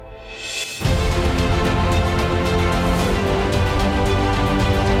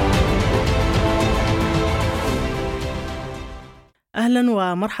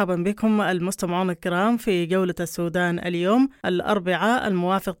أهلا ومرحبا بكم المستمعون الكرام في جولة السودان اليوم الأربعاء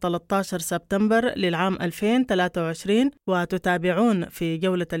الموافق 13 سبتمبر للعام 2023، وتتابعون في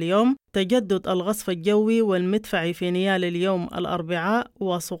جولة اليوم تجدد الغصف الجوي والمدفعي في نيال اليوم الأربعاء،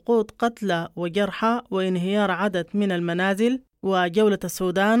 وسقوط قتلى وجرحى وانهيار عدد من المنازل. وجولة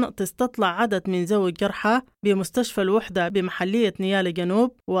السودان تستطلع عدد من ذوي الجرحى بمستشفى الوحدة بمحلية نيال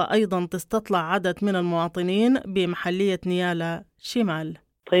جنوب، وأيضا تستطلع عدد من المواطنين بمحلية نيال شمال.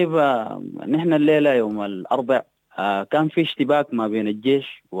 طيب، نحن الليلة يوم الأربع كان في اشتباك ما بين الجيش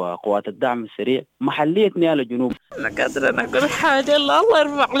وقوات الدعم السريع محلية نيال جنوب. أنا قادرة أقول حاجة، الله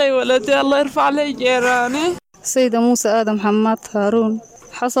يرفع لي ولدي، الله يرفع لي جيراني. سيدة موسى آدم حماد هارون.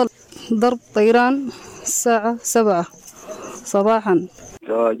 حصل ضرب طيران الساعة 7 صباحا.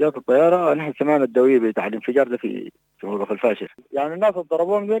 جاءت الطيارة، نحن سمعنا الدوية بتاع الانفجار ده في مطبخ الفاشر. يعني الناس اللي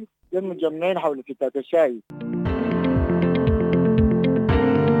ضربوهم دول متجمعين حول فتاة الشاي.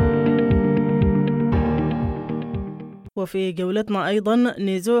 وفي جولتنا أيضا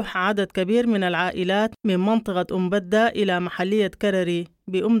نزوح عدد كبير من العائلات من منطقة أم بدة إلى محلية كرري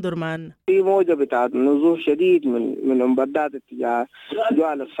بأم درمان. في موجة بتاع نزوح شديد من أم بدة اتجاه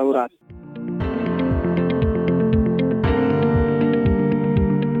جوال الثورات.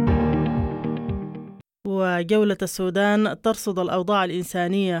 وجولة السودان ترصد الأوضاع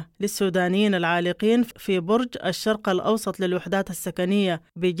الإنسانية للسودانيين العالقين في برج الشرق الأوسط للوحدات السكنية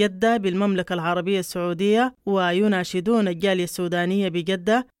بجدة بالمملكة العربية السعودية، ويناشدون الجالية السودانية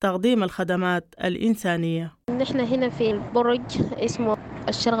بجدة تقديم الخدمات الإنسانية. نحن هنا في برج اسمه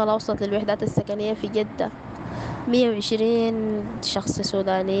الشرق الأوسط للوحدات السكنية في جدة، 120 شخص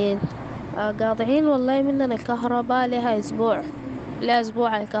سودانيين قاطعين والله مننا الكهرباء لها أسبوع، لا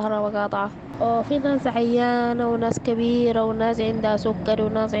أسبوع الكهرباء قاطعة. وفي ناس عيانة وناس كبيرة وناس عندها سكر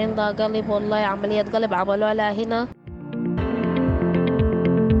وناس عندها قلب، والله عملية قلب عملوها لها هنا.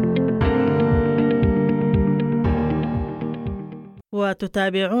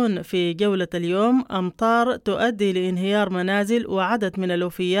 وتتابعون في جولة اليوم أمطار تؤدي لانهيار منازل وعدد من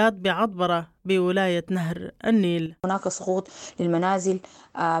الوفيات بعطبرة بولاية نهر النيل. هناك سقوط للمنازل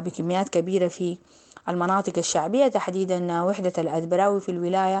بكميات كبيرة في المناطق الشعبية، تحديدا وحدة الأدبراوي في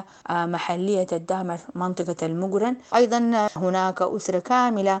الولاية محلية الدهمر منطقة المقرن. أيضا هناك أسرة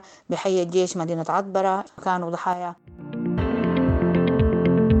كاملة بحي الجيش مدينة عطبرة كانوا ضحايا.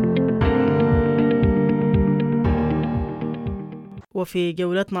 وفي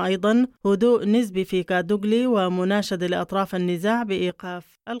جولتنا أيضا هدوء نسبي في كادوغلي ومناشدة لأطراف النزاع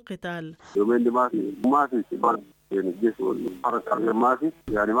بإيقاف القتال. يومين دي ما في استقبال بين الجيش والحركة، ما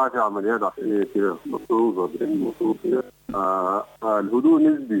في عمليات عسكرية كده مفروضة كده. الهدوء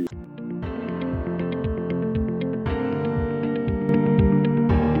نسبي.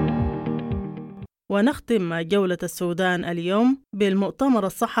 ونختم جولة السودان اليوم بالمؤتمر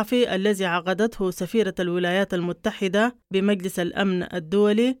الصحفي الذي عقدته سفيرة الولايات المتحدة بمجلس الأمن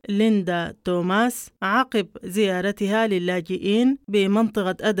الدولي ليندا توماس عقب زيارتها للاجئين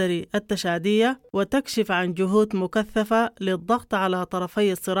بمنطقة أدري التشادية، وتكشف عن جهود مكثفة للضغط على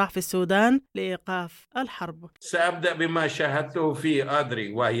طرفي الصراع في السودان لإيقاف الحرب. سأبدأ بما شاهدته في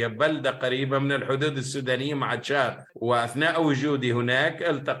أدري، وهي بلدة قريبة من الحدود السودانية مع تشاد، وأثناء وجودي هناك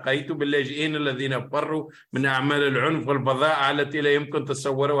التقيت باللاجئين الذين فروا من أعمال العنف والبضائع التي لا يمكن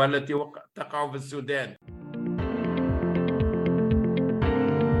تصورها التي تقع في السودان.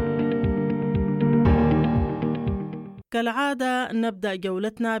 كالعادة نبدأ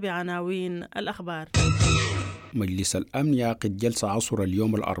جولتنا بعناوين الأخبار. مجلس الأمن يعقد جلسة عصر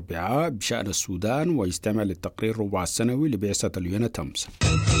اليوم الأربعاء بشأن السودان ويستمع للتقرير الربع السنوي لبعثة اليونت أمس.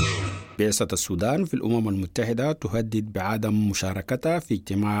 بعثة السودان في الأمم المتحدة تهدد بعدم مشاركتها في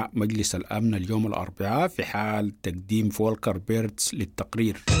اجتماع مجلس الأمن اليوم الأربعاء في حال تقديم فولكر بيرتس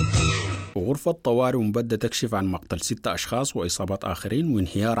للتقرير. وغرفة طوارئ مبدة تكشف عن مقتل 6 أشخاص وإصابات آخرين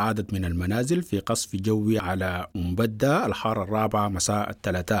وانهيار عدد من المنازل في قصف جوي على مبدة الحارة الرابعة مساء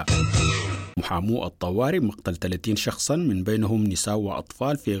الثلاثاء. محامو الطوارئ مقتل 30 شخصا من بينهم نساء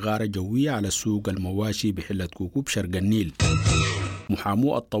وأطفال في غارة جوية على سوق المواشي بحلة كوكوب شرق النيل.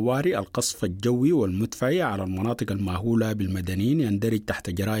 محامو الطوارئ القصف الجوي والمدفعي على المناطق المأهولة بالمدنيين يندرج تحت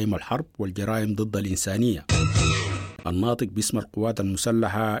جرائم الحرب والجرائم ضد الإنسانية. الناطق باسم القوات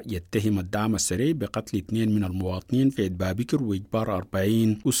المسلحة يتهم الدعم السريع بقتل 2 من المواطنين في عيد بابكر وإجبار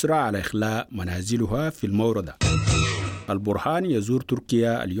 40 أسرة على إخلاء منازلها في الموردة. البرهان يزور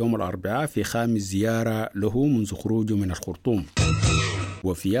تركيا اليوم الأربعاء في خامس زيارة له منذ خروجه من الخرطوم.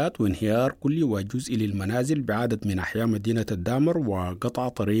 وفيات وانهيار كلي وجزء للمنازل بعدد من أحياء مدينة الدامر وقطع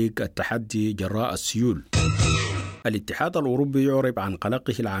طريق التحدي جراء السيول. الاتحاد الأوروبي يعرب عن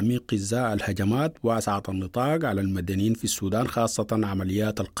قلقه العميق إزاء الهجمات واسعة النطاق على المدنيين في السودان، خاصة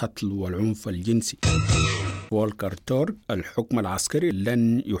عمليات القتل والعنف الجنسي. فولكر تورك: الحكم العسكري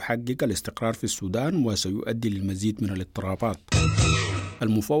لن يحقق الاستقرار في السودان وسيؤدي للمزيد من الاضطرابات.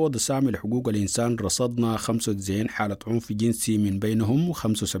 المفوض السامي لحقوق الإنسان: رصدنا 95 حالة عنف جنسي، من بينهم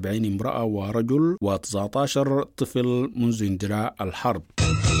 75 امرأة ورجل و19 طفل منذ اندلاع الحرب.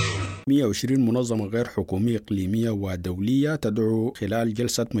 120 منظمة غير حكومية إقليمية ودولية تدعو خلال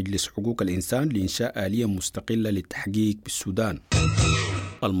جلسة مجلس حقوق الإنسان لإنشاء آلية مستقلة للتحقيق بالسودان.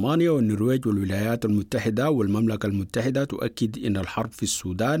 ألمانيا والنرويج والولايات المتحدة والمملكة المتحدة تؤكد أن الحرب في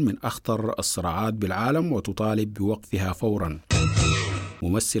السودان من أخطر الصراعات بالعالم وتطالب بوقفها فوراً.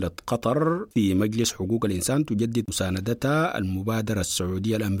 ممثلة قطر في مجلس حقوق الإنسان تجدد مساندتها المبادرة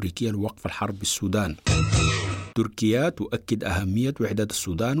السعودية الأمريكية لوقف الحرب بالسودان. تركيا تؤكد أهمية وحدة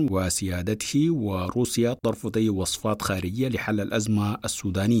السودان وسيادته، وروسيا ترفض أي وصفات خارجية لحل الأزمة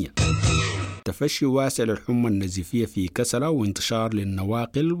السودانية. تفشي واسع للحمى النزيفية في كسلة وانتشار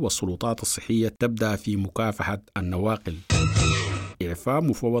للنواقل، والسلطات الصحية تبدأ في مكافحة النواقل. إعفاء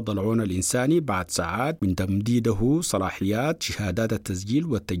مفوض العون الإنساني بعد ساعات من تمديده صلاحيات شهادات التسجيل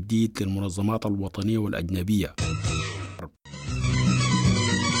والتجديد للمنظمات الوطنية والأجنبية.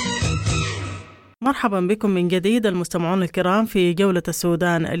 مرحبا بكم من جديد المستمعون الكرام في جولة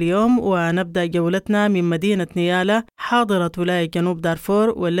السودان اليوم، ونبدأ جولتنا من مدينة نيالة حاضرة ولاية جنوب دارفور،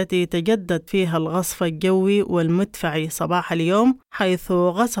 والتي تجدد فيها الغصف الجوي والمدفعي صباح اليوم، حيث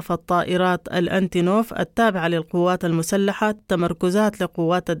غصفت طائرات الأنتينوف التابعة للقوات المسلحة تمركزات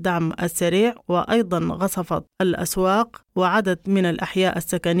لقوات الدعم السريع، وأيضا غصفت الأسواق وعدد من الأحياء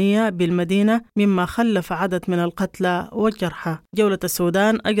السكنية بالمدينة، مما خلف عدد من القتلى والجرحى. جولة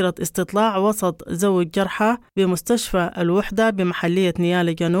السودان أجرت استطلاع وسط ذوي الجرحى بمستشفى الوحدة بمحلية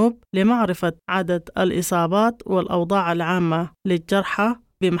نيالة جنوب لمعرفة عدد الإصابات والأوضاع العامة للجرحى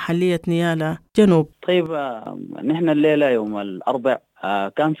بمحلية نيالة جنوب. طيب، نحن الليلة يوم الأربع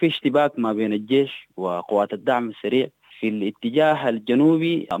كان في اشتباك ما بين الجيش وقوات الدعم السريع في الاتجاه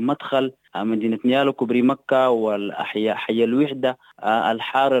الجنوبي، مدخل مدينة نيالة كبري مكة والأحياء حي الوحدة،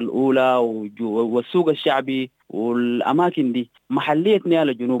 الحارة الأولى والسوق الشعبي والأماكن دي محلية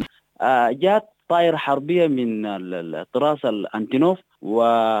نيالة جنوب. جات طائرة حربية من الطراز الأنتينوف،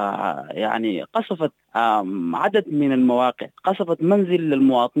 ويعني قصفت عدد من المواقع، قصفت منزل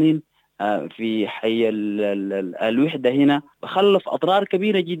للمواطنين في حي الوحدة هنا، خلف أضرار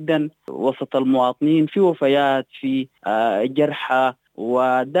كبيرة جدا وسط المواطنين، في وفيات، في جرحى،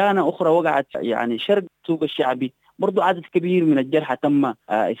 ودانة أخرى وقعت يعني شرق السوق الشعبي، برضو عدد كبير من الجرحى تم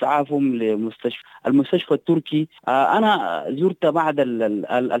إسعافهم المستشفى التركي. أنا زرت بعد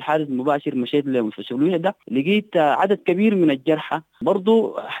الحادث المباشر، مشيت لمستشفى الوحدة، لقيت عدد كبير من الجرحى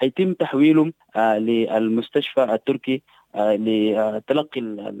برضو حيتم تحويلهم للمستشفى التركي لتلقي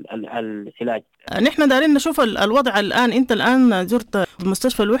العلاج. نحن دارين نشوف الوضع الآن. أنت الآن زرت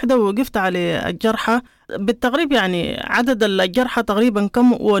مستشفى الوحدة ووقفت على الجرحى بالتقريب، يعني عدد الجرحى تقريبا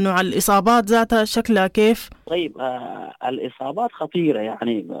كم، ونوع الإصابات ذاتها شكلها كيف؟ طيب، الإصابات خطيرة،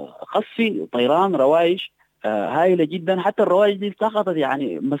 يعني خصفي طيران روايش هائلة جدا، حتى الروايش دي سقطت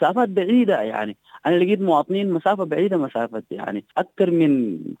يعني مسافات بعيدة. يعني أنا لقيت مواطنين مسافة بعيدة، مسافة يعني أكثر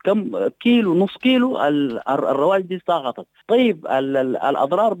من كم كيلو، نص كيلو، الروايش دي سقطت. طيب،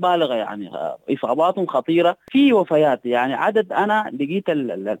 الأضرار بالغة، يعني إصاباتهم خطيرة، في وفيات. يعني عدد، أنا لقيت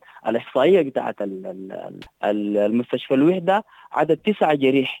الإحصائية بتاعت المستشفى الوحدة عدد 9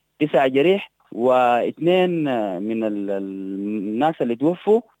 جريح واثنين من الناس اللي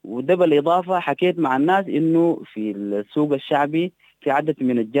توفوا. وده بالإضافة حكيت مع الناس إنه في السوق الشعبي في عدد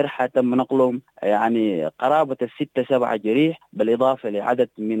من الجرحى تم نقلهم، يعني قرابة 6-7 جريح، بالإضافة لعدد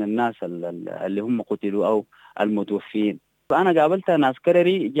من الناس اللي هم قتلوا أو المتوفين. فأنا قابلت ناس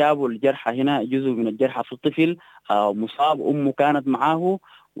كرري جابوا الجرحى هنا، جزء من الجرحى في الطفل مصاب، أمه كانت معاه،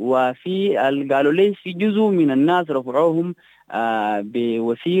 وفي قالوا لي في جزء من الناس رفعوهم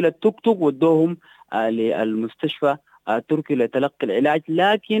بوسيلة توك توك ودوهم للمستشفى التركي لتلقي العلاج.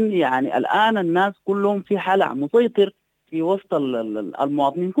 لكن يعني الآن الناس كلهم في حالة مسيطر في وسط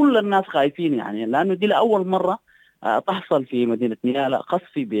المواطنين، كل الناس خايفين، يعني لأنه دي لأول مرة تحصل في مدينة نيالة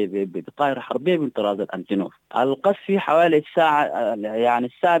قصف بطائرة حربية من طراز الأنتينوف. القصف حوالي الساعة يعني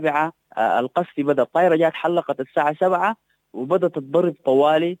 7، القصف بدأ، الطائرة جات حلقت الساعة 7 وبدأت الضرب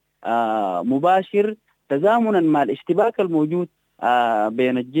طوالي مباشر، تزامنا مع الاشتباك الموجود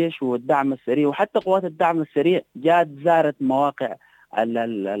بين الجيش والدعم السريع. وحتى قوات الدعم السريع جات زارت مواقع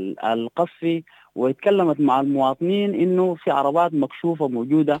القصف واتكلمت مع المواطنين إنه في عربات مكشوفة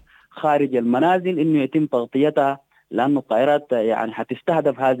موجودة خارج المنازل، إنه يتم تغطيتها، لأن الطائرات يعني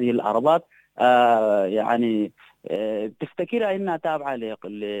هتستهدف هذه العربات يعني بتفتكرها إنها تابعة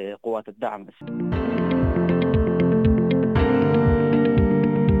لقوات الدعم.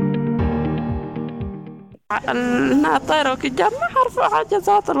 انها طايرة وكجان ما حرفوا حاجة،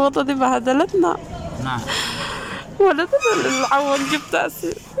 ذات الوضع دي بهدلتنا. نعم. ولدت العوض جبت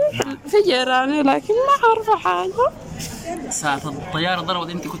أسير في جيراني لكن ما حرفوا حاجة. ساعة الطيارة ضربت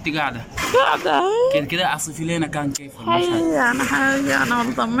انت كنت قاعدة كان كده عصفي لينا كان كيف المشهد؟ يعني حاجة انا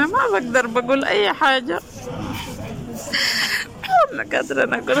مطمئة ما بقدر بقول اي حاجة. ما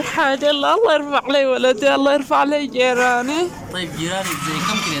قادرة أقول حاجة. الله يرفع لي ولدي، الله يرفع لي جيراني. طيب جيرانك زي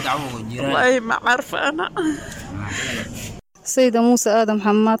كم كده يدعوه جيرانك؟ والله ما عارفة أنا. سيدة موسى آدم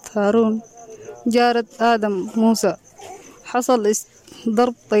حماد هارون، جارة آدم موسى. حصل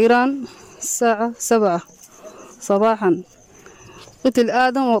ضرب طيران الساعة 7 صباحا. قتل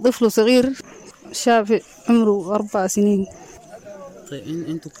آدم وطفل صغير شاب عمره 4 سنين. طيب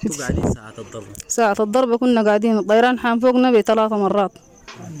انتوا كنتوا قاعدين ساعة الضربة كنا قاعدين، الطيران حام فوقنا ب3 مرات.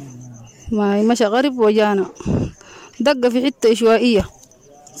 ما مشى غرب وجانا دقة في حتة إشوائية،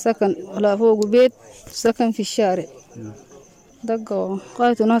 سكن على فوق بيت سكن في الشارع. دقة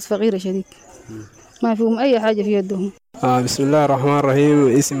قايتوا ناس فقيرة شديد ما فيهم أي حاجة في يدهم. بسم الله الرحمن الرحيم.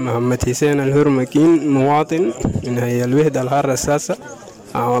 اسم محمد حسين الهرمكين، مواطن من هي الوحدة الحارة السادسة.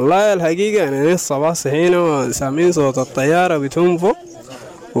 والله الحقيقة أنا الصباح صحينا وسامعين صوت الطيارة بتهم فوق،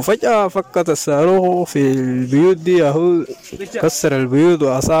 وفجأة فكت الصاروخ في البيوت دي، هو كسر البيوت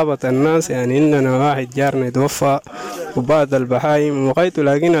وأصابت الناس. يعني إننا واحد جارنا توفى وبعض البهايم وقيته،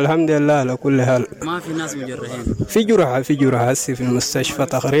 لكن الحمد لله على كل حال. ما في ناس مجرحين؟ في جرحى هسي في المستشفى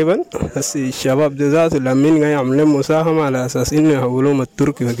تقريبا. هسي الشباب دي ذاته لمين قاعد يعملون مساهمة على أساس إنه يحولوهم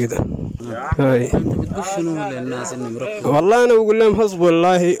التركي وكده. هاي أنت بتقول شنو للناس إنهم يركبوا؟ والله أنا بقول لهم حسب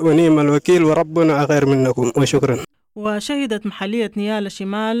الله ونعم الوكيل وربنا خير منكم وشكرا. وشهدت محلية نيالا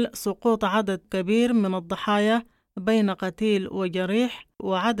شمال سقوط عدد كبير من الضحايا بين قتيل وجريح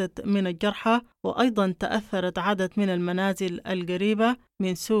وعدد من الجرحى، وأيضا تأثرت عدد من المنازل القريبة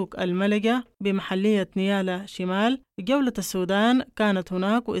من سوق الملقا بمحلية نيالا شمال. جولة السودان كانت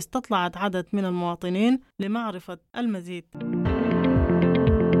هناك واستطلعت عدد من المواطنين لمعرفة المزيد.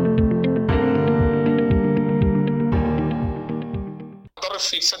 ضرب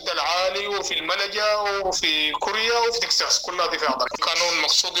في سد العالي وفي الملجا وفي كوريا وفي تكساس، كلها دي فيها ضرب. كانوا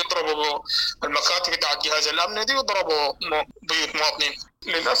المقصود يضربوا المكاتب بتاع الجهاز الامني دي وضربوا بيوت مواطنين.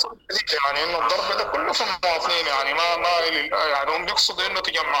 للاسف يعني انه الضرب ده كله في المواطنين، يعني ما يعني هم بيقصدوا انه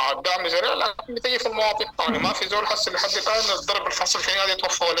تجمع الدعم سريع، لكن بتجي في المواطن. يعني ما في زول حس لحد الان الضرب الفصل في هذه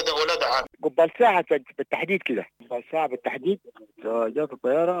توفى ولدها قبل ساعه بالتحديد كده، قبل ساعه بالتحديد جات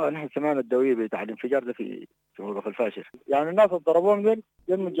الطياره. نحن سمعنا الدويه بتاع الانفجار ده في غرفه الفاشر. يعني الناس اللي ضربوهم دول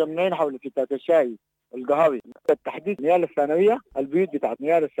متجمعين حول فتات الشاي القهاوي. بالتحديد نيال الثانويه، البيوت بتاعت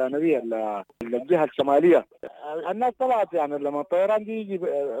نيال الثانويه الجهه الشماليه. الناس طلعت يعني لما الطيران دي يجي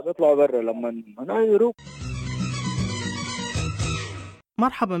بيطلعوا برا لما هنا يروق.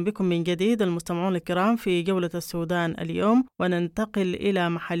 مرحبا بكم من جديد المستمعون الكرام في جولة السودان اليوم، وننتقل إلى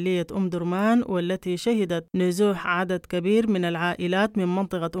محلية درمان، والتي شهدت نزوح عدد كبير من العائلات من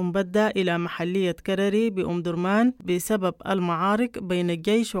منطقة بدة إلى محلية كرري درمان بسبب المعارك بين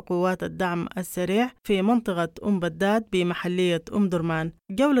الجيش وقوات الدعم السريع في منطقة بدات بمحلية درمان.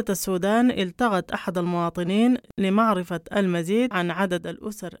 جولة السودان التقت أحد المواطنين لمعرفة المزيد عن عدد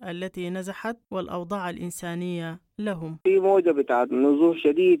الأسر التي نزحت والأوضاع الإنسانية لهم. في موجة بتاعت نزوح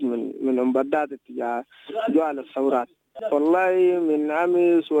شديد من أمبدات اتجاه جوال الثورات. والله من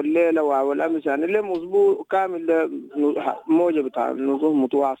أمس والليلة والأمس يعني ليه أسبوع كامل موجة بتاع نزوح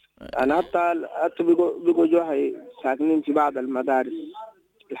متواصل. أنا حتى بيقوا جوحي ساكنين في بعض المدارس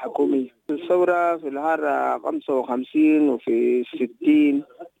الحكومية. الثورة في الهارة 55 وفي 60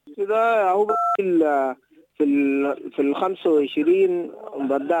 كده. هو في 25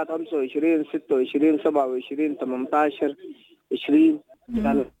 مبدات 25 26 27 18 20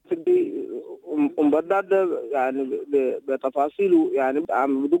 يعني مبدات ده يعني بتفاصيله يعني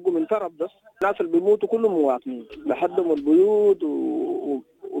عم بدقوا من طرف بس. الناس اللي بيموتوا كلهم مواطنين لحدهم البيوت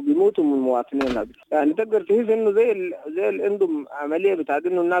وبيموتوا من المواطنين هذول. يعني تقدر تحس انه زي اللي عندهم عمليه بتاعت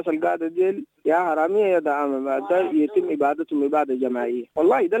انه الناس القاعده دي يا حراميه يا دعامه يتم ابادتهم اباده جماعيه.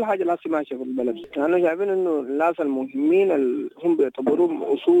 والله ده الحاجه اللي ماشيه في البلد. يعني شايفين انه الناس المهمين اللي هم بيعتبروهم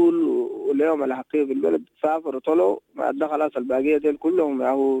اصول واليوم الحقيقي في البلد سافروا طلعوا بعد ده خلاص الباقيه دي كلهم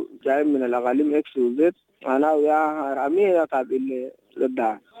ياهو جايين من الاقاليم اكس وزد. انا يا حراميه يا قابل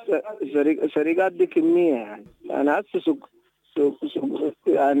للدعم. السرقات دي كميه يعني اسسوا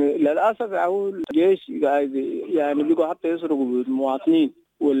يعني للاسف الجيش يعني بيقوا حتى يسرقوا المواطنين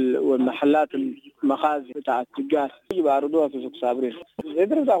والمحلات المخازن بتاع التجار يجي بيعرضوها في سوق صابرين.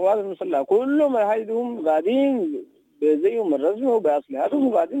 يدرس القوات المسلحة كلهم هايدهم قاعدين بزيهم الرسمي وبأصلحتهم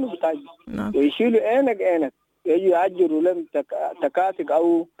وقاعدين بتاجوا ويشيلوا عينك يجي يأجروا لهم تكاتك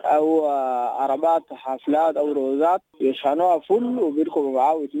أو عربات حافلات أو روزات يشحنوها فل وبيركبوا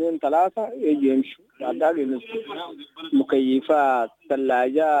معاه 2 3 يجي يمشوا. بعد ذلك مكيفات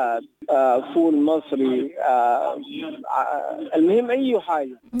ثلاجات فول مصري المهم أي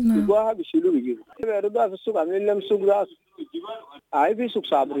حاجة يبغاها بيشيلوا بيجيبوا بيعرضوها في السوق. عاملين لهم سوق ذات في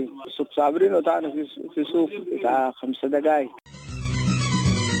سوق صابرين وتعرف في سوق بتاع 5 دقائق.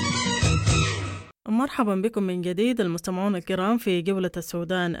 مرحبا بكم من جديد المستمعون الكرام في جولة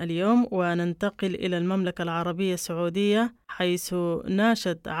السودان اليوم، وننتقل إلى المملكة العربية السعودية، حيث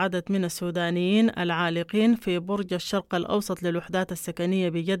ناشد عدد من السودانيين العالقين في برج الشرق الأوسط للوحدات السكنية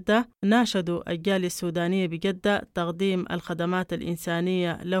بجدة ناشدوا الجالية السودانية بجدة تقديم الخدمات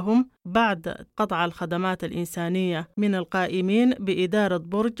الإنسانية لهم بعد قطع الخدمات الإنسانية من القائمين بإدارة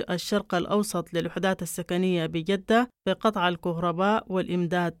برج الشرق الأوسط للوحدات السكنية بجدة بقطع الكهرباء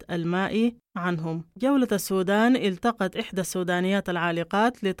والإمداد المائي عنهم. جولة السودان التقت إحدى السودانيات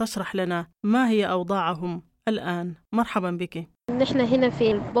العالقات لتشرح لنا ما هي أوضاعهم الآن. مرحبا بك. نحن هنا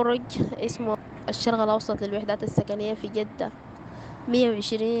في البرج اسمه الشرق الأوسط للوحدات السكنية في جدة.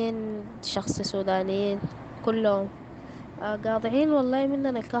 120 شخص سودانيين كلهم قاطعين والله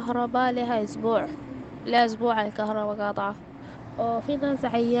مننا الكهرباء لها أسبوع الكهرباء قاطعة. وفي ناس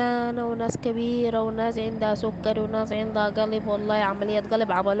عيانة وناس كبيرة وناس عندها سكر وناس عندها قلب، والله عملية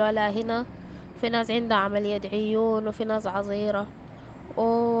قلب عملوها لها هنا. في ناس عندها عملية عيون وفي ناس عصيرة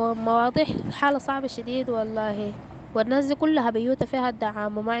ومواضيع حالة صعبة شديد والله. والناس دي كلها بيوتها فيها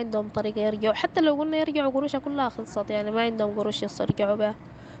الدعم وما عندهم طريقة يرجعوا، حتى لو قلنا يرجعوا قروشها كلها خلصت، يعني ما عندهم قروش يرجعوا بها،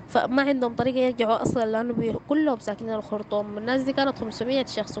 فما عندهم طريقة يرجعوا أصلا لأنه كلهم ساكنين الخرطوم. الناس دي كانت 500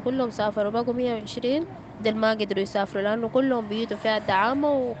 شخص كلهم سافروا، بقوا 120 دل ما قدروا يسافروا لأنه كلهم بيوتوا فيها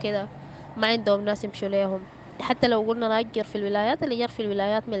الدعامة وكده، ما عندهم ناس يمشوا ليهم. حتى لو قلنا نأجر في الولايات، الإيجار في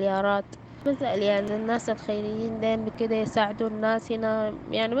الولايات مليارات. بسأل يعني الناس الخيريين دين بكده يساعدوا الناس هنا،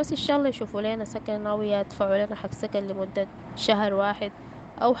 يعني بس إن شاء الله يشوفوا لنا سكن أو يدفعوا لنا حق سكن لمدة شهر واحد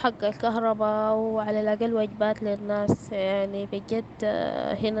أو حق الكهرباء وعلى الأقل وجبات للناس. يعني بجد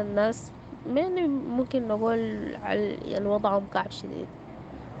هنا الناس يعني ممكن نقول يعني وضعهم كعب شديد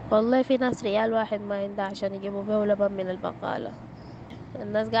والله. في ناس ريال واحد ما عندها عشان يجيبوا بيه لبن من البقالة.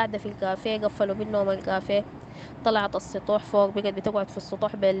 الناس قاعدة في الكافيه، قفلوا منهم الكافيه، طلعت السطوح فوق، بقت بتقعد في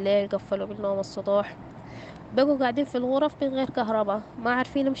السطوح بالليل، قفلوا منهم السطوح، بقوا قاعدين في الغرف من غير كهرباء، ما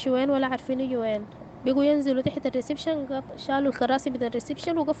عارفين يمشوا وين ولا عارفين يجوا وين. بقوا ينزلوا تحت الريسبشن، شالوا الكراسي من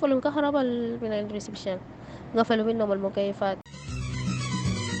الريسبشن وقفلوا الكهرباء من الريسبشن، قفلوا منهم المكيفات.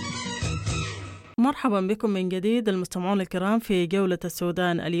 مرحبا بكم من جديد المستمعون الكرام في جولة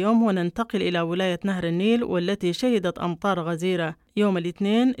السودان اليوم، وننتقل إلى ولاية نهر النيل، والتي شهدت أمطار غزيرة يوم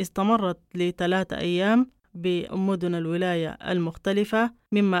الاثنين استمرت ل3 أيام بمدن الولاية المختلفة،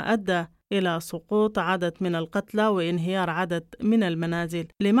 مما أدى إلى سقوط عدد من القتلى وانهيار عدد من المنازل.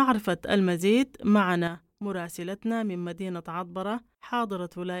 لمعرفة المزيد معنا مراسلتنا من مدينة عطبرة حاضرة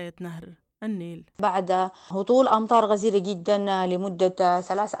ولاية نهر النيل. بعد هطول أمطار غزيرة جدا لمدة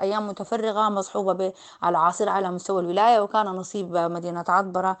 3 أيام متفرغة مصحوبة بالعاصفة على مستوى الولاية، وكان نصيب مدينة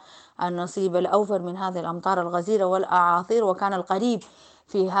عطبرة النصيب الأوفر من هذه الأمطار الغزيرة والأعاصير. وكان القريب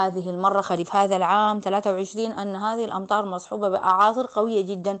في هذه المرة خريف هذا العام 23 أن هذه الأمطار مصحوبة بأعاصير قوية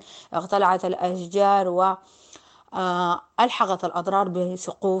جدا اقتلعت الأشجار وألحقت الأضرار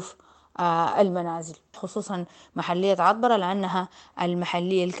بسقوف المنازل، خصوصا محلية عطبرة لأنها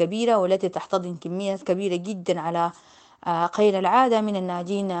المحلية الكبيرة والتي تحتضن كميات كبيرة جدا على غير العادة من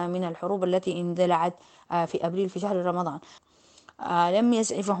الناجين من الحروب التي اندلعت في أبريل في شهر رمضان. لم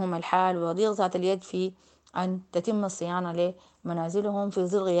يسعفهم الحال وضيق ذات اليد في أن تتم الصيانة لمنازلهم في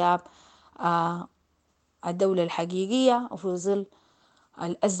ظل غياب الدولة الحقيقية وفي ظل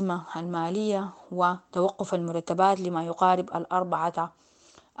الأزمة المالية وتوقف المرتبات لما يقارب 4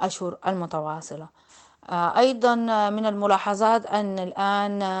 أشهر المتواصلة. أيضا من الملاحظات أن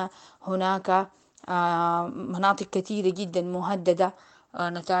الآن هناك مناطق كثيرة جدا مهددة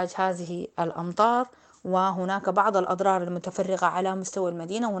نتاج هذه الأمطار، وهناك بعض الأضرار المتفرقة على مستوى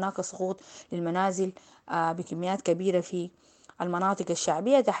المدينة. هناك سقوط للمنازل بكميات كبيرة في المناطق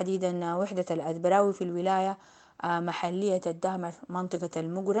الشعبية، تحديدا وحدة الأدبراوي في الولاية محلية الدهمة منطقة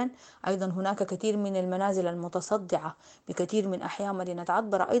المقرن. أيضا هناك كثير من المنازل المتصدعة بكثير من أحياء مدينة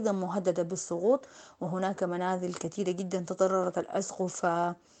عطبرة أيضا مهددة بالسقوط، وهناك منازل كثيرة جدا تضررت الأسقف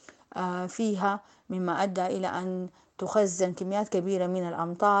فيها، مما أدى إلى أن تخزن كميات كبيرة من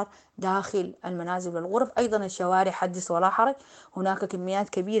الأمطار داخل المنازل والغرف. أيضا الشوارع حدث ولا حرج، هناك كميات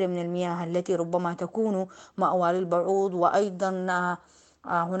كبيرة من المياه التي ربما تكون مأوى للبعوض، وأيضا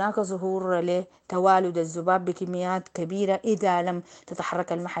هناك ظهور لتوالد الذباب بكميات كبيرة. إذا لم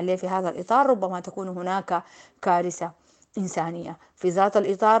تتحرك المحلية في هذا الإطار ربما تكون هناك كارثة إنسانية. في ذات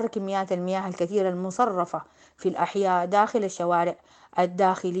الإطار كميات المياه الكثيرة المصرفة في الأحياء داخل الشوارع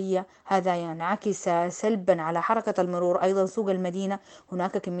الداخلية، هذا ينعكس سلبا على حركة المرور. أيضا سوق المدينة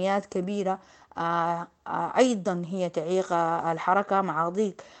هناك كميات كبيرة أيضا هي تعيق الحركة مع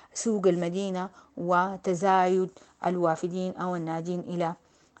ضيق سوق المدينة وتزايد الوافدين أو الناجين إلى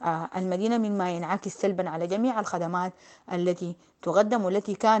المدينة، مما ينعكس سلبا على جميع الخدمات التي تقدم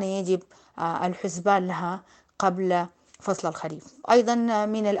والتي كان يجب الحسبان لها قبل فصل الخريف. أيضا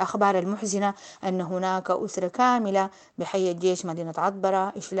من الأخبار المحزنة أن هناك أسرة كاملة بحي الجيش مدينة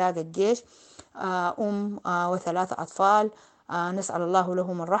عطبرة إشلاق الجيش، أم وثلاث أطفال، نسأل الله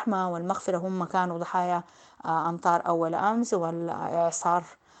لهم الرحمة والمغفرة. هم كانوا ضحايا أمطار أول أمس والإعصار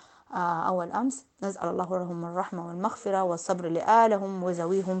أول أمس، نسأل الله لهم الرحمة والمغفرة والصبر لآلهم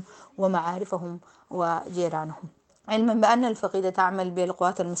وزويهم ومعارفهم وجيرانهم. علما بأن الفقيدة تعمل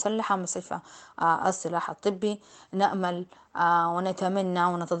بالقوات المسلحة مستشفى السلاح الطبي، نأمل ونتمنى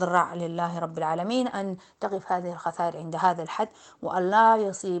ونتضرع لله رب العالمين أن تقف هذه الخسائر عند هذا الحد، وأن لا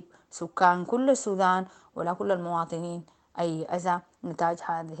يصيب سكان كل السودان ولا كل المواطنين أي أذى نتاج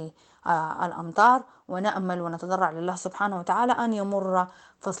هذه الأمطار. ونأمل ونتضرع لله سبحانه وتعالى أن يمر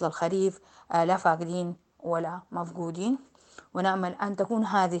فصل الخريف لا فاقدين ولا مفقودين. ونأمل أن تكون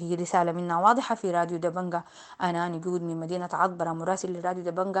هذه رسالة منا واضحة في راديو دبنقا. أنا نجود من مدينة عطبرة مراسل لراديو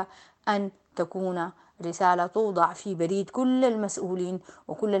دبنقا، أن تكون رسالة توضع في بريد كل المسؤولين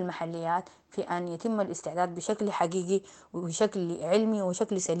وكل المحليات في أن يتم الاستعداد بشكل حقيقي وبشكل علمي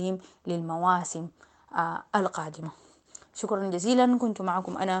وشكل سليم للمواسم القادمة. شكرا جزيلا. كنت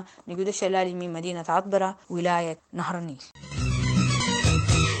معكم أنا نجود الشلالي من مدينة عطبرة ولاية نهر النيل.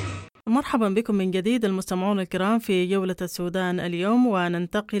 مرحبا بكم من جديد المستمعون الكرام في جولة السودان اليوم،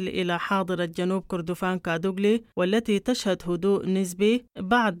 وننتقل إلى حاضرة جنوب كردفان كادوغلي، والتي تشهد هدوء نسبي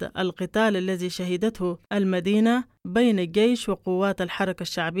بعد القتال الذي شهدته المدينة بين الجيش وقوات الحركة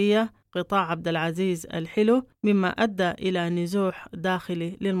الشعبية قطاع عبد العزيز الحلو، مما أدى إلى نزوح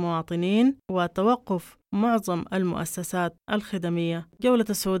داخلي للمواطنين وتوقف معظم المؤسسات الخدمية. جولة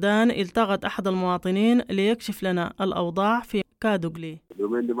السودان التقت أحد المواطنين ليكشف لنا الأوضاع في كادوغلي.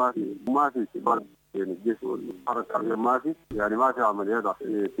 اليومين دي ما في اتفاق بين الجيش والحركة، ما في عمليات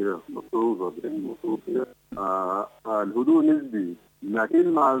عسكرية كده مفروضة كده. الهدوء نسبي،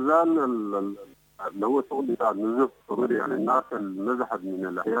 لكن ما زال اللي هو الشغل بتاع النزوح الصغير، يعني الناس اللي نزحت من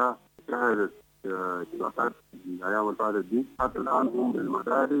الأحياء شهدت اشتباكات الأيام اللي فاتت دي، حتى الآن هم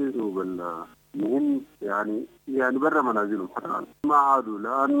بالمدارس وبالمهم يعني برا منازلهم حتى الآن ما عادوا،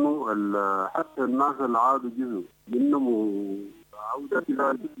 لأنه حتى الناس اللي عادوا جزء منهم عودة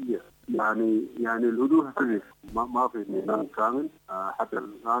إلى البيئة. يعني الهدوء حدث، ما في نظام كامل. حتى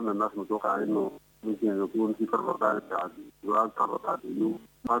الآن الناس متوقع إنه ممكن يكون في كربات اليوم،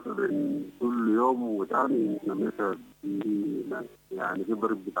 خاصة كل يوم وثاني نمشي يعني في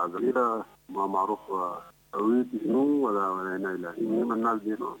برد بتاع زليلة ما معروف هوية شنو ولا هنا إلى المهم الناس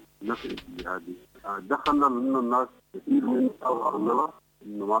دي نفس هذه دخلنا إنه الناس كثير من أو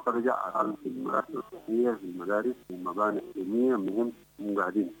إنه ما ترجع على في المدارس الصحية في المدارس في المباني الحكومية مهم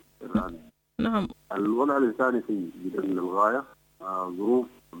قاعدين الآن. نعم. الوضع الإنساني في جدا للغاية، ظروف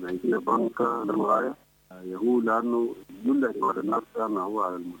معيشية ضنكة للغاية. هو لأنه جل الناس كان هو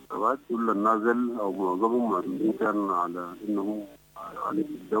على المستويات، كل النازل أو معظمهم معتمدين كان على إنه على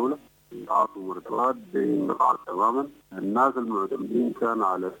الدولة يعطوا مرتبات بمقاعد تماما. الناس المعتمدين كان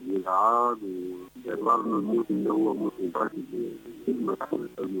على الإعاد وإعتبار إنه الموسم اللي هو موسم فاشل بكلمة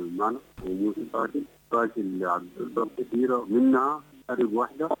المعنى، موسم فاشل لعدد الضرب كثيرة، منها حرب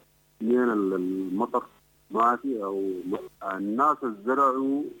واحدة من المطر ما في، أو الناس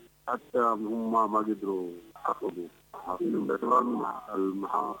الزرعوا حتى هم ما قدروا يحصدوا محاصيلهم، باعتبار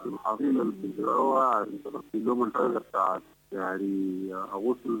المحاصيل اللي بيزرعوها في اليوم الفجر بتاعت يعني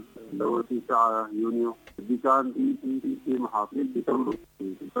أغسطس اللي هو في ساعة يونيو دي كان في محاصيل بتمرض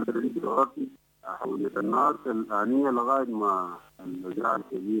في الفترة دي بتغطي حولية الناس الآنية لغاية ما المزرعة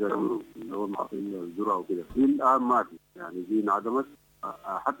الكبيرة اللي هو محاصيل الزرع وكده. دي الآن ما في، يعني دي انعدمت.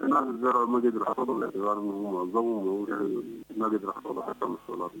 حتى الناس الزرع ما قدروا يحصدوا باعتبار انهم معظمهم ما قدروا يحصدوا حتى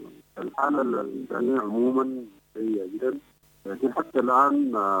محصولات. الحالة الإنسانية عموما سيئة جدا، لكن حتى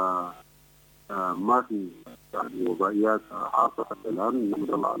الآن ما في يعني وبائيات حاصلة حتى الآن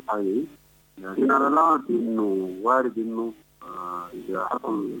نطلع الحاجة دي. لكن أنا لا أعرف إنه وارد إنه إذا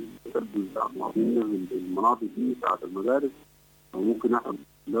حصل تسدد مواطنين في المناطق دي بتاعت المدارس ممكن نحن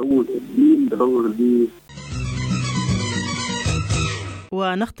نلوث الدين بلوث البيئة.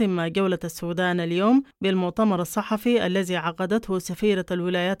 ونختم جولة السودان اليوم بالمؤتمر الصحفي الذي عقدته سفيرة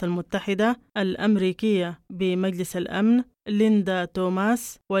الولايات المتحدة الأمريكية بمجلس الأمن ليندا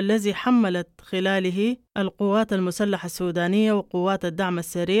توماس، والذي حملت خلاله القوات المسلحة السودانية وقوات الدعم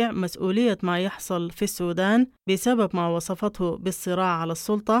السريع مسؤولية ما يحصل في السودان بسبب ما وصفته بالصراع على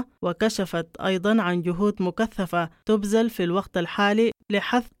السلطة، وكشفت أيضا عن جهود مكثفة تبذل في الوقت الحالي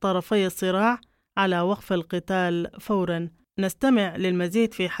لحث طرفي الصراع على وقف القتال فورا. نستمع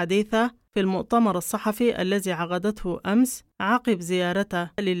للمزيد في حديثه في المؤتمر الصحفي الذي عقدته أمس عقب زيارته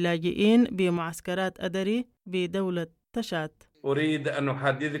للاجئين بمعسكرات أدري بدولة تشاد. أريد أن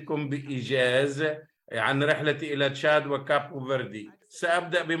أحدثكم بإيجاز عن رحلتي إلى تشاد وكابو فيردي.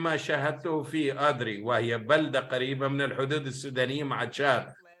 سأبدأ بما شاهدته في أدري، وهي بلدة قريبة من الحدود السودانية مع تشاد،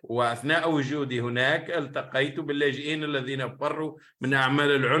 وأثناء وجودي هناك التقيت باللاجئين الذين فروا من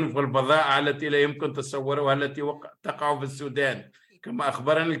أعمال العنف والبضائع التي لا يمكن تصورها التي تقع في السودان. كما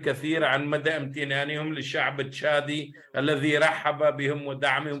أخبرني الكثير عن مدى امتنانهم للشعب التشادي الذي رحب بهم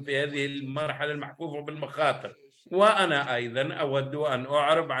ودعمهم في هذه المرحلة المحفوفة بالمخاطر. وأنا أيضا أود أن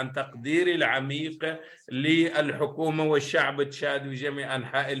أعرب عن تقديري العميق للحكومة والشعب التشادي في جميع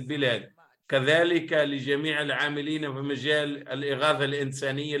أنحاء البلاد، كذلك لجميع العاملين في مجال الإغاثة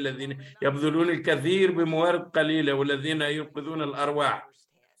الإنسانية الذين يبذلون الكثير بموارد قليلة والذين ينقذون الأرواح.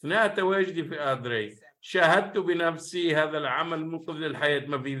 أثناء تواجدي في أدري شاهدت بنفسي هذا العمل المنقذ للحياة،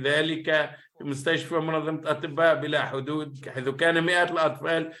 ما في ذلك في مستشفى منظمة أطباء بلا حدود، حيث كان مئات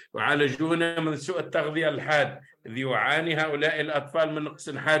الأطفال يعالجون من سوء التغذية الحاد، إذ يعاني هؤلاء الأطفال من نقص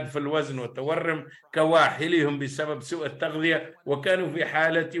حاد في الوزن وتورم كواحلهم بسبب سوء التغذية، وكانوا في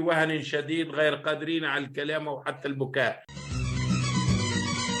حالة وهن شديد غير قادرين على الكلام أو حتى البكاء.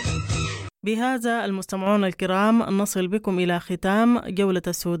 بهذا المستمعون الكرام نصل بكم إلى ختام جولة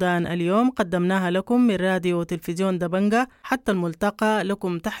السودان اليوم، قدمناها لكم من راديو وتلفزيون دبنقا. حتى الملتقى،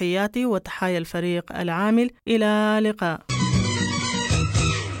 لكم تحياتي وتحايا الفريق العامل، إلى اللقاء.